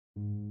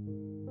Hello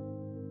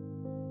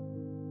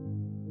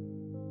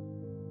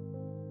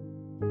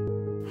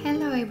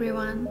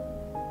everyone!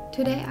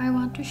 Today I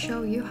want to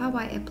show you how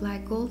I apply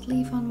gold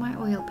leaf on my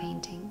oil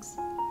paintings.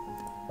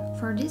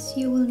 For this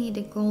you will need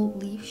a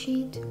gold leaf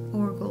sheet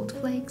or gold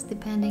flakes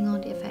depending on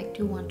the effect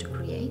you want to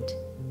create,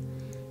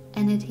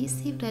 an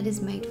adhesive that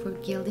is made for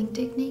gilding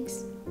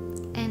techniques,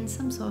 and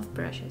some soft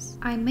brushes.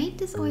 I made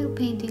this oil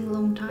painting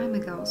long time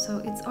ago, so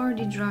it's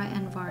already dry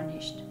and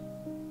varnished.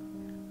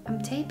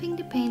 I'm taping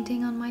the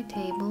painting on my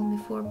table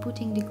before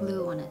putting the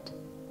glue on it.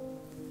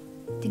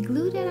 The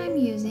glue that I'm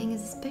using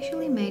is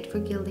especially made for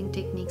gilding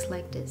techniques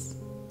like this.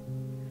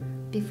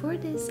 Before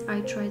this,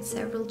 I tried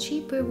several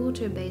cheaper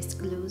water-based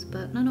glues,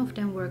 but none of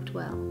them worked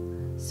well.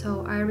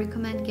 So I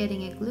recommend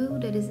getting a glue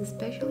that is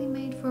especially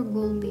made for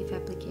gold leaf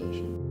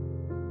application.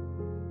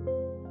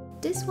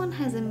 This one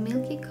has a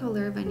milky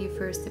color when you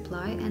first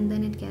apply, and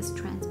then it gets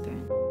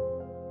transparent.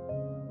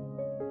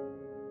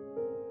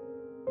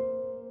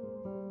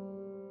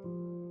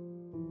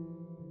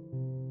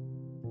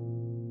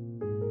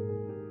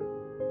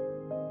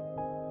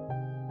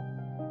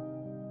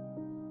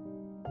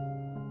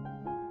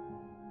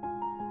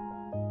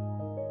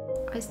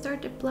 I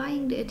start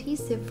applying the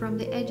adhesive from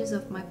the edges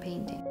of my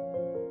painting.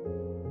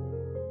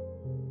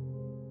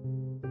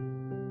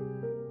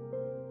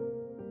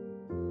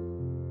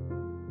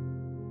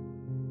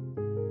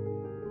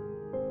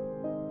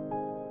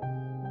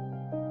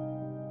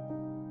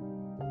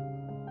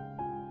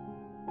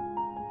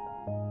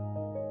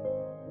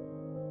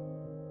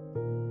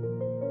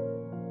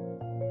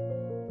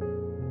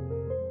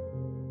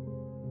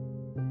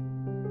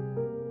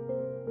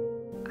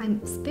 I'm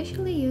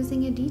especially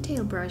using a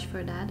detail brush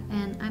for that,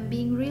 and I'm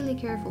being really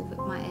careful with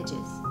my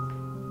edges.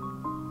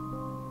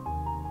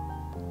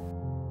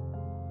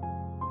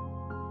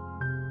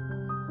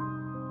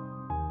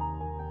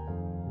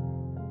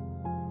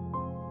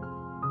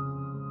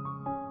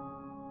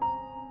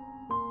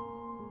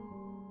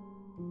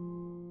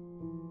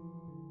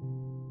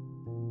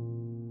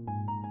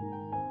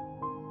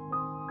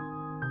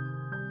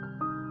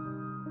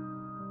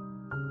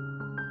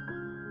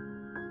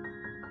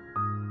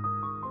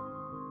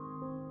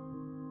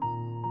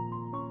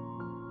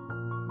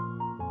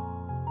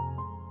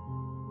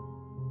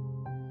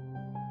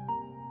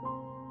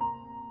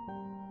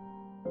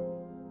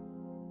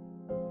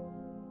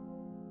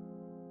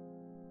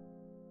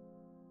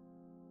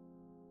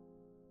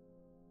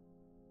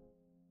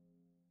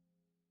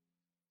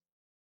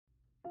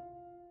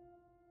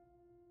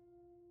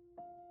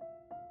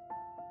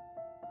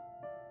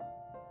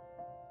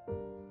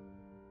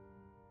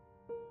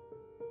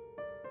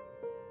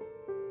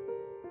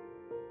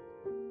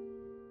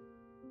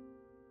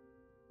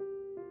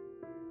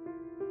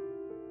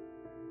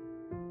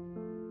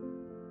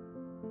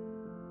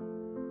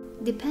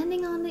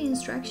 Depending on the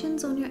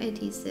instructions on your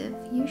adhesive,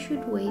 you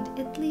should wait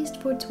at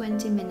least for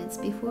 20 minutes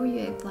before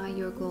you apply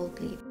your gold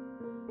leaf.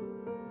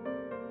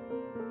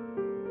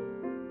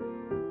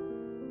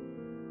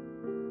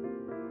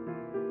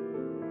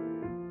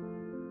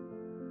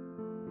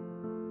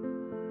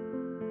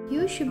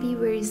 You should be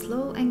very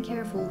slow and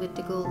careful with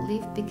the gold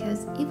leaf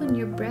because even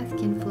your breath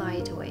can fly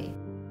it away.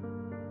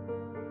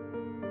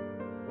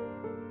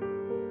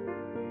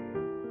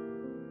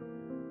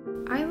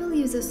 I will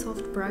use a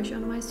soft brush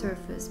on my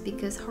surface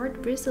because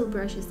hard bristle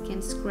brushes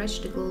can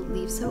scratch the gold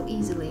leaf so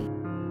easily.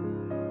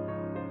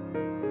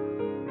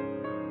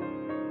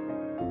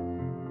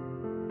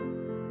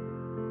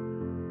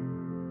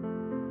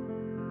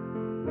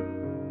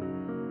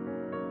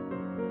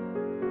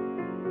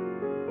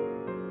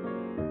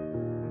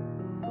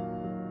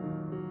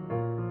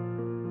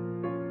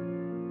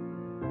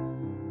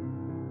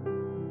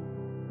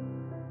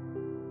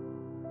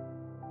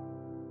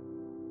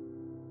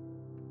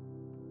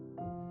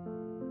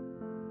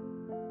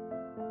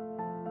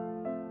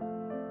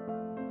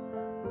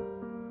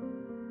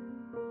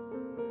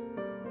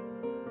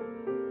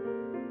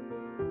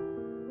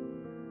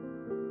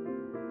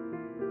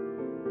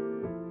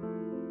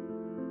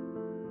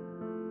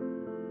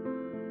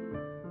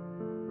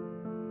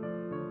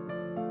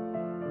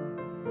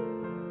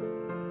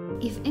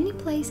 If any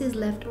place is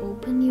left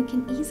open, you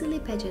can easily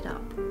patch it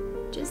up.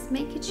 Just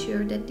make it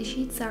sure that the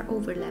sheets are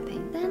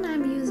overlapping. Then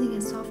I'm using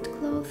a soft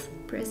cloth,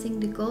 pressing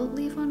the gold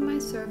leaf on my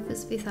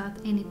surface without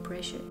any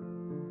pressure.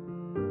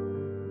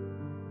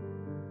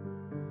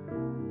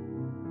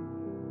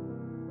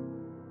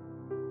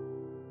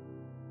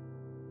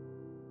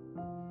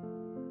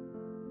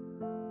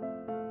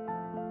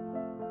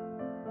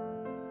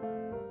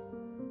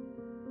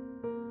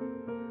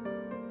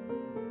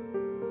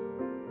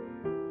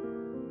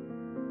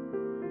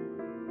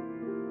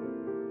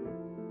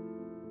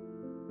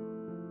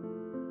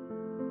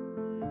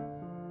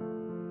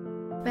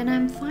 When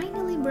I'm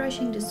finally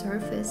brushing the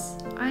surface,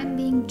 I'm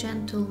being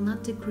gentle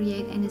not to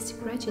create any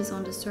scratches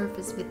on the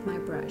surface with my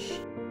brush.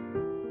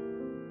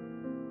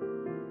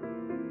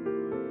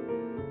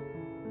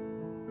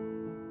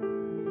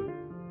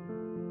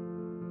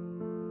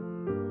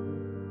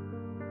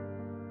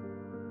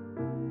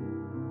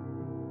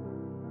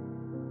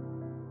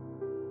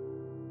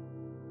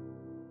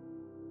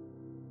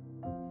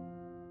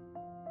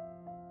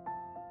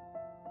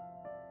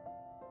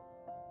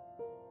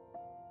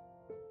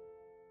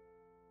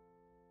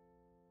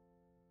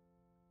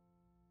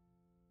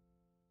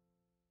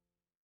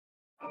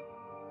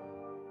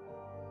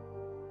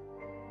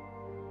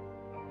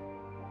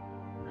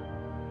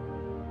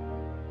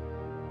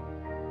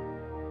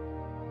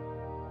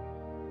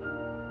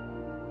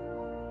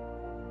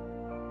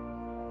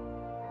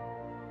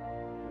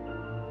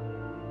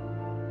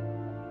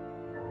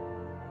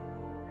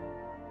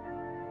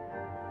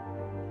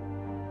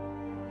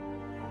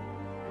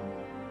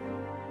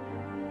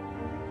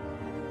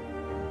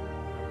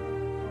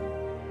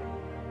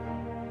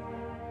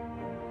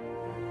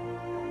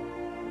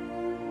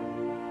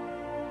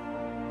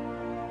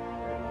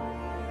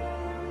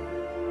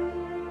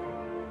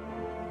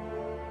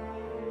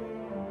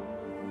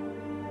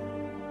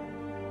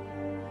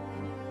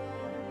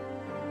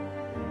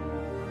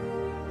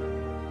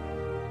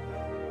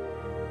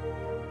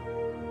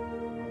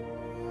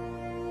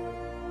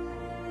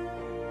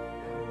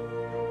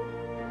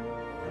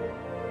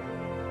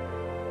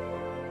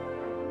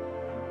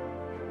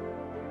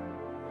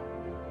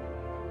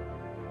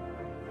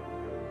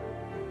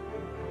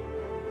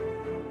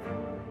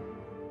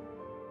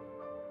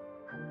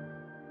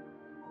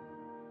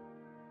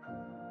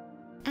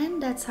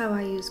 And that's how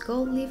I use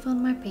gold leaf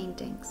on my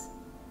paintings.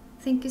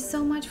 Thank you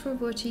so much for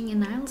watching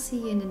and I'll see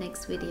you in the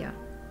next video.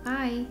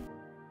 Bye!